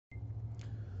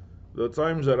The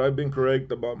times that I've been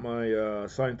correct about my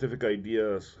scientific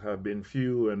ideas have been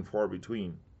few and far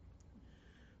between,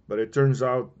 but it turns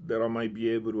out that I might be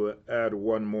able to add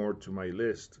one more to my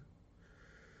list.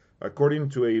 According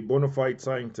to a bona fide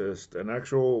scientist, an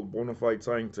actual bona fide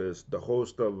scientist, the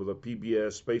host of the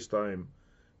PBS Spacetime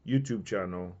YouTube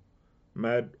channel,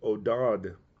 Matt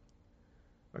O'Dodd,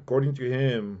 according to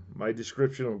him, my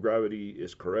description of gravity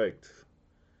is correct.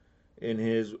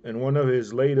 In one of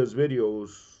his latest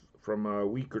videos from a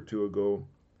week or two ago,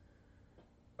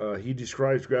 he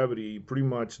describes gravity pretty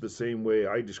much the same way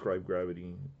I describe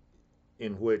gravity,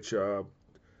 in which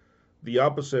the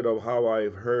opposite of how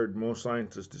I've heard most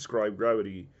scientists describe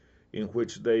gravity, in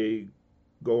which they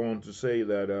go on to say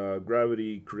that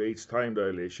gravity creates time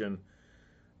dilation.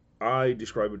 I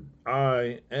describe it,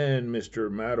 I and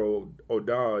Mr. Matt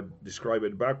O'Dodd describe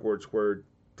it backwards, where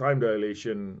time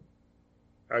dilation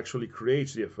actually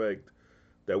creates the effect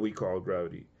that we call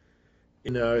gravity.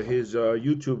 In his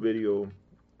YouTube video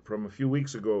from a few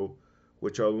weeks ago,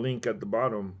 which I'll link at the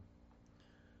bottom,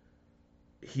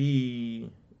 he,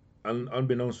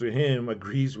 unbeknownst to him,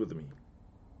 agrees with me.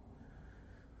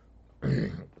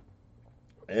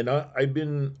 And I've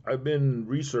been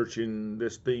researching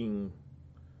this thing.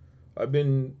 I've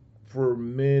been for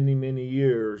many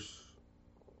years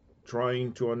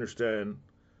trying to understand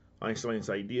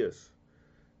Einstein's ideas.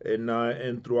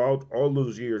 And throughout all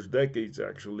those years, decades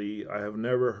actually, I have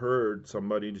never heard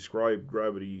somebody describe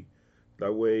gravity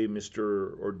that way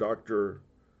Mr. or Dr.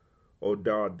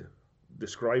 O'Dodd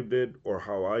described it, or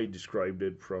how I described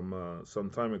it from some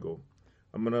time ago.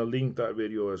 I'm gonna link that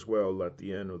video as well at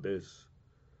the end of this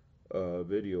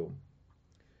video.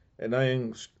 And I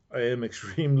am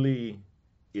extremely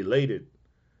elated.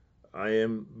 I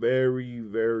am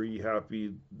very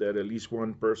happy that at least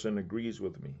one person agrees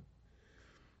with me.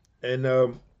 And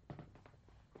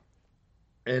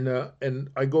and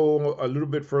I go a little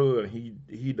bit further than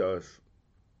he does.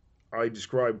 I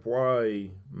describe why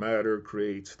matter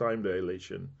creates time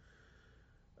dilation.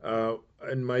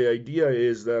 And my idea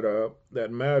is that that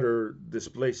matter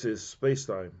displaces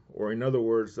space-time, or in other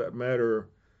words, that matter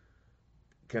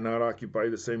cannot occupy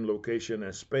the same location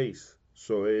as space.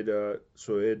 So it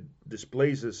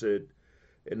displaces it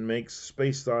and makes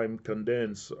space-time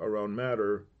condense around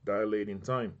matter, dilating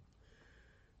time.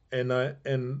 And I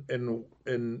and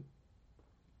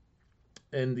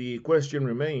the question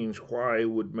remains: why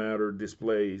would matter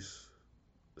displace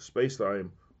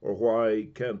space-time, or why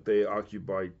can't they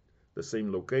occupy the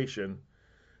same location?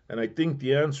 And I think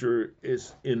the answer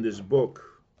is in this book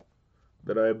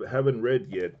that I haven't read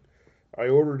yet. I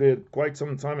ordered it quite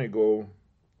some time ago.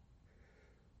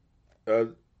 Uh,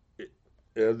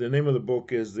 the name of the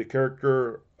book is The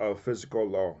Character of Physical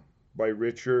Law by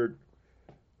Richard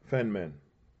Feynman.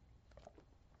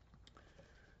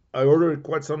 I ordered it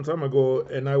quite some time ago,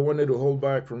 and I wanted to hold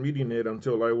back from reading it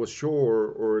until I was sure,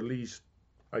 or at least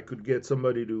I could get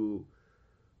somebody to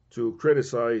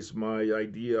criticize my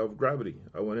idea of gravity.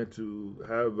 I wanted to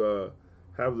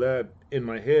have that in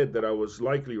my head that I was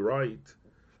likely right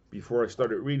before I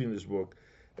started reading this book.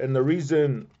 And the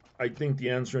reason I think the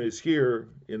answer is here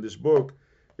in this book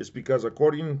is because,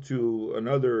 according to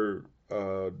another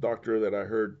doctor that I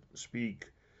heard speak,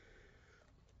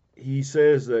 he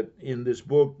says that in this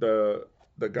book, the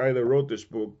guy that wrote this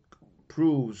book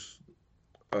proves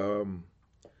um,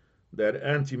 that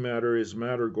antimatter is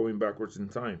matter going backwards in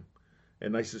time.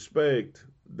 And I suspect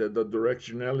that the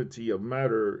directionality of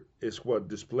matter is what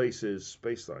displaces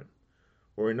spacetime.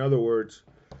 Or, in other words,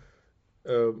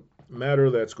 uh,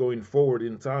 matter that's going forward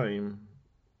in time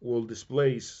will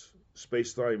displace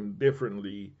spacetime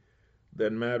differently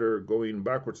than matter going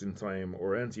backwards in time,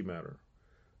 or antimatter.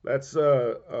 That's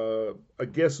a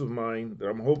guess of mine that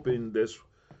I'm hoping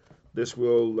this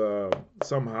will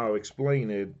somehow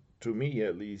explain it to me,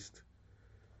 at least,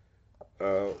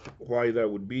 why that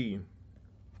would be.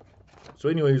 So,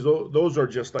 anyways, those are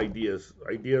just ideas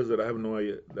that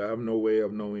I have no way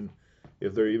of knowing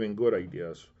if they're even good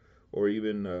ideas, or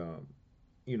even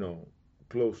you know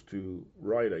close to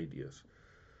right ideas.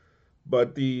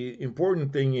 But the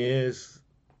important thing is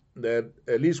that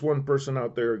at least one person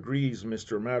out there agrees,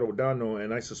 Mr. Matt O'Donnell,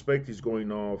 and I suspect he's going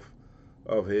off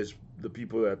of the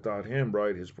people that taught him,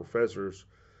 right, his professors.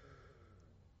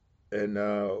 And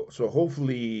so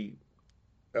hopefully,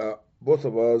 both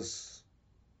of us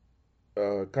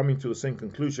coming to the same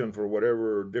conclusion for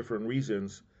whatever different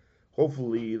reasons,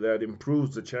 hopefully that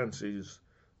improves the chances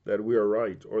that we are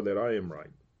right, or that I am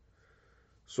right.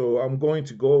 So I'm going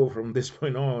to go from this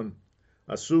point on,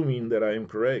 assuming that I am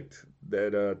correct,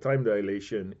 that time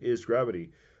dilation is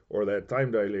gravity, or that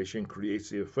time dilation creates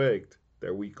the effect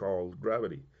that we call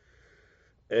gravity.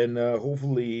 and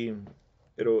hopefully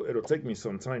it'll take me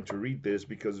some time to read this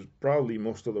because probably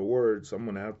most of the words I'm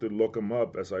gonna have to look them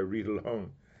up as I read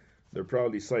along. They're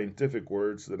probably scientific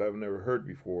words that I've never heard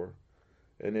before,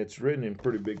 and it's written in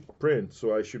pretty big print,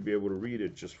 so I should be able to read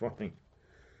it just fine.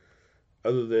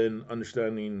 Other than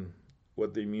understanding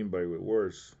what they mean by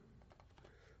words,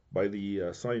 by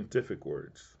the scientific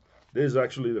words. This is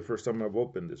actually the first time I've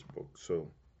opened this book, so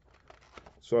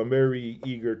I'm very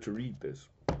eager to read this.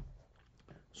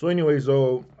 So, anyways,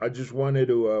 though, I just wanted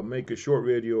to make a short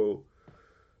video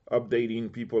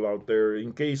updating people out there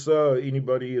in case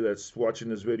anybody that's watching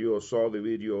this video saw the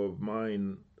video of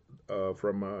mine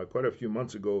from quite a few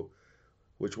months ago,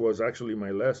 which was actually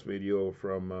my last video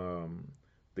from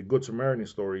the Good Samaritan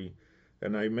story.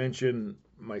 And I mentioned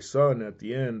my son at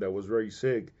the end that was very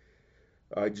sick.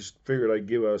 I just figured I'd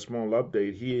give a small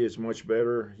update. He is much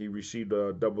better. He received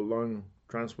a double lung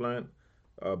transplant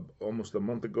almost a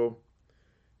month ago,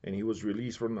 and he was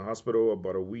released from the hospital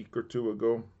about a week or two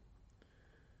ago,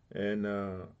 and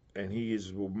he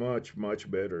is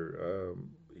much better.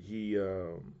 He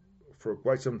For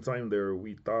quite some time there,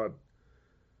 we thought,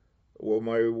 well,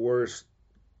 my worst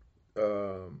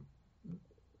uh,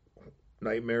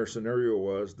 nightmare scenario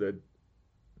was that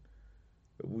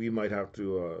we might have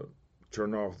to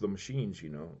turn off the machines,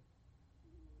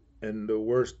 And the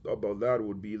worst about that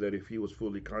would be that if he was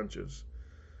fully conscious,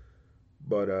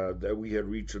 but that we had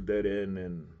reached a dead end,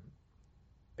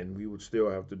 and we would still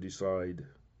have to decide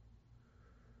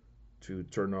to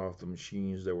turn off the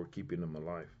machines that were keeping him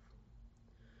alive.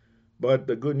 But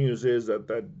the good news is that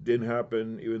that didn't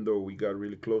happen, even though we got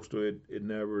really close to it. It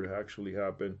never actually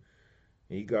happened.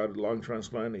 He got a lung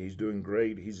transplant. He's doing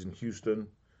great. He's in Houston.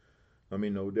 I'm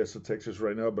in Odessa, Texas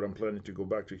right now, but I'm planning to go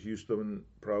back to Houston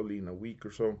probably in a week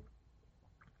or so.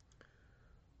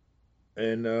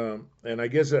 And I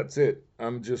guess that's it.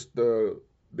 I'm just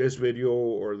this video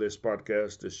or this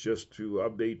podcast is just to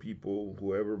update people,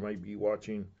 whoever might be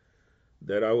watching,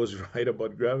 that I was right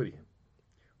about gravity,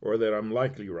 or that I'm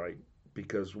likely right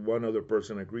because one other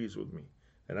person agrees with me.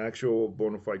 An actual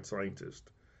bona fide scientist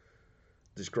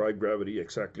described gravity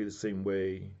exactly the same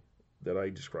way that I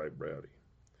describe gravity.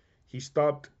 He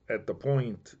stopped at that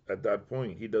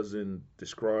point. He doesn't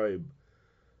describe,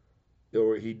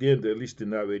 or he did, at least in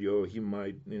that video. He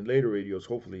might in later videos,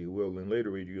 hopefully he will in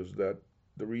later videos, that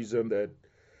the reason that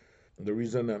the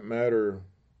reason that matter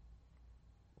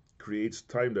creates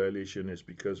time dilation is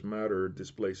because matter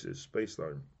displaces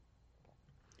space-time.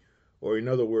 Or in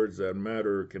other words, that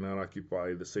matter cannot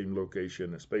occupy the same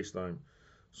location as space-time,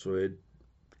 so it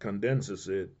condenses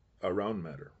it around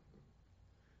matter,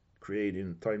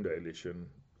 creating time dilation,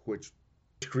 which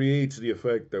creates the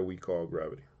effect that we call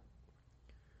gravity.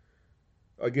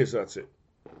 I guess that's it.